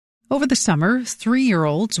Over the summer,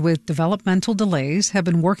 3-year-olds with developmental delays have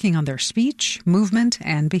been working on their speech, movement,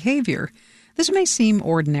 and behavior. This may seem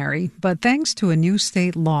ordinary, but thanks to a new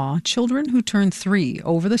state law, children who turn 3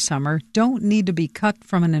 over the summer don't need to be cut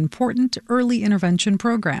from an important early intervention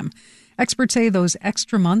program. Experts say those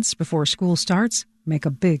extra months before school starts make a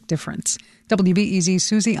big difference. WBEZ's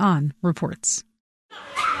Susie An reports.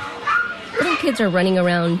 Little kids are running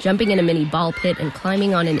around, jumping in a mini ball pit, and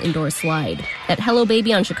climbing on an indoor slide. At Hello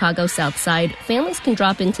Baby on Chicago's South Side, families can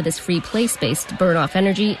drop into this free play space to burn off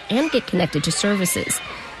energy and get connected to services.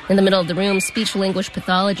 In the middle of the room, speech-language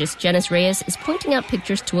pathologist Janice Reyes is pointing out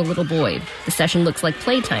pictures to a little boy. The session looks like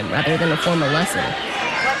playtime rather than a formal lesson.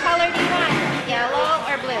 What color do you want? Yellow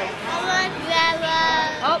or blue? I want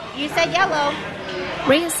yellow. Oh, you said yellow.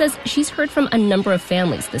 Reyes says she's heard from a number of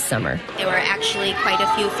families this summer. There were actually quite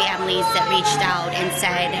a few families that reached out and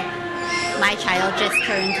said, my child just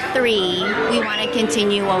turned 3. We want to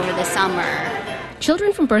continue over the summer.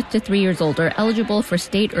 Children from birth to 3 years old are eligible for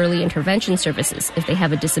state early intervention services if they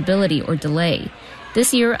have a disability or delay.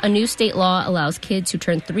 This year, a new state law allows kids who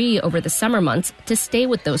turn 3 over the summer months to stay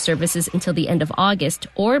with those services until the end of August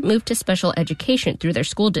or move to special education through their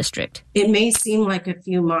school district. It may seem like a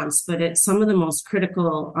few months, but it's some of the most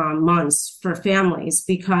critical months for families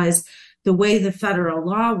because the way the federal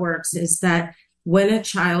law works is that when a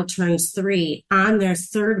child turns 3 on their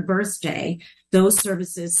 3rd birthday, those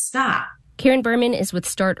services stop. Karen Berman is with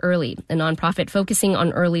Start Early, a nonprofit focusing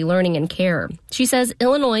on early learning and care. She says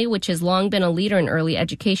Illinois, which has long been a leader in early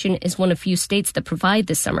education, is one of few states that provide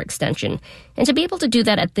this summer extension. And to be able to do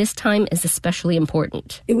that at this time is especially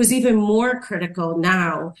important. It was even more critical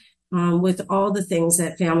now with all the things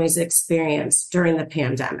that families experienced during the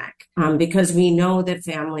pandemic, because we know that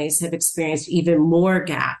families have experienced even more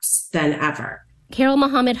gaps than ever. Carol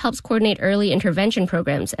Muhammad helps coordinate early intervention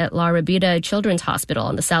programs at La Rabida Children's Hospital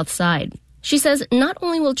on the South Side. She says not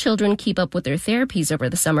only will children keep up with their therapies over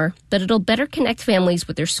the summer, but it'll better connect families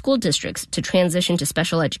with their school districts to transition to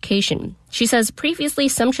special education. She says previously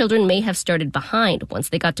some children may have started behind once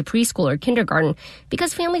they got to preschool or kindergarten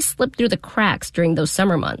because families slipped through the cracks during those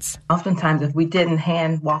summer months. Oftentimes, if we didn't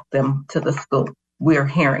hand walk them to the school, we're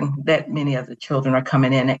hearing that many of the children are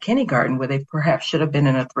coming in at kindergarten where they perhaps should have been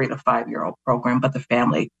in a 3 to 5-year-old program, but the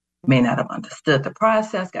family may not have understood the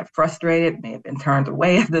process, got frustrated, may have been turned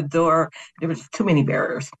away at the door. There was too many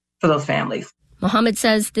barriers for those families. Mohammed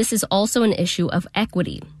says this is also an issue of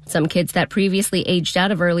equity. Some kids that previously aged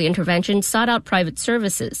out of early intervention sought out private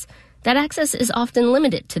services. That access is often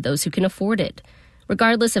limited to those who can afford it.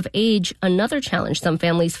 Regardless of age, another challenge some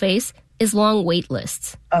families face is long wait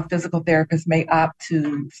lists. A physical therapist may opt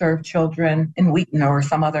to serve children in Wheaton or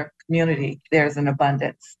some other community. There's an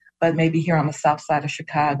abundance. But maybe here on the south side of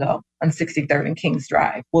Chicago, on 63rd and Kings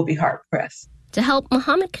Drive, we'll be hard-pressed. To help,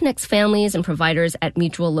 Muhammad connects families and providers at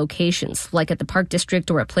mutual locations, like at the Park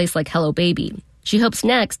District or a place like Hello Baby. She hopes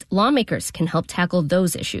next, lawmakers can help tackle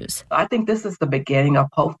those issues. I think this is the beginning of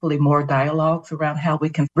hopefully more dialogues around how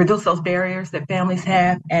we can reduce those barriers that families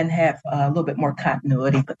have and have a little bit more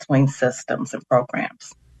continuity between systems and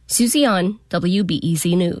programs. Susie An,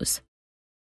 WBEZ News.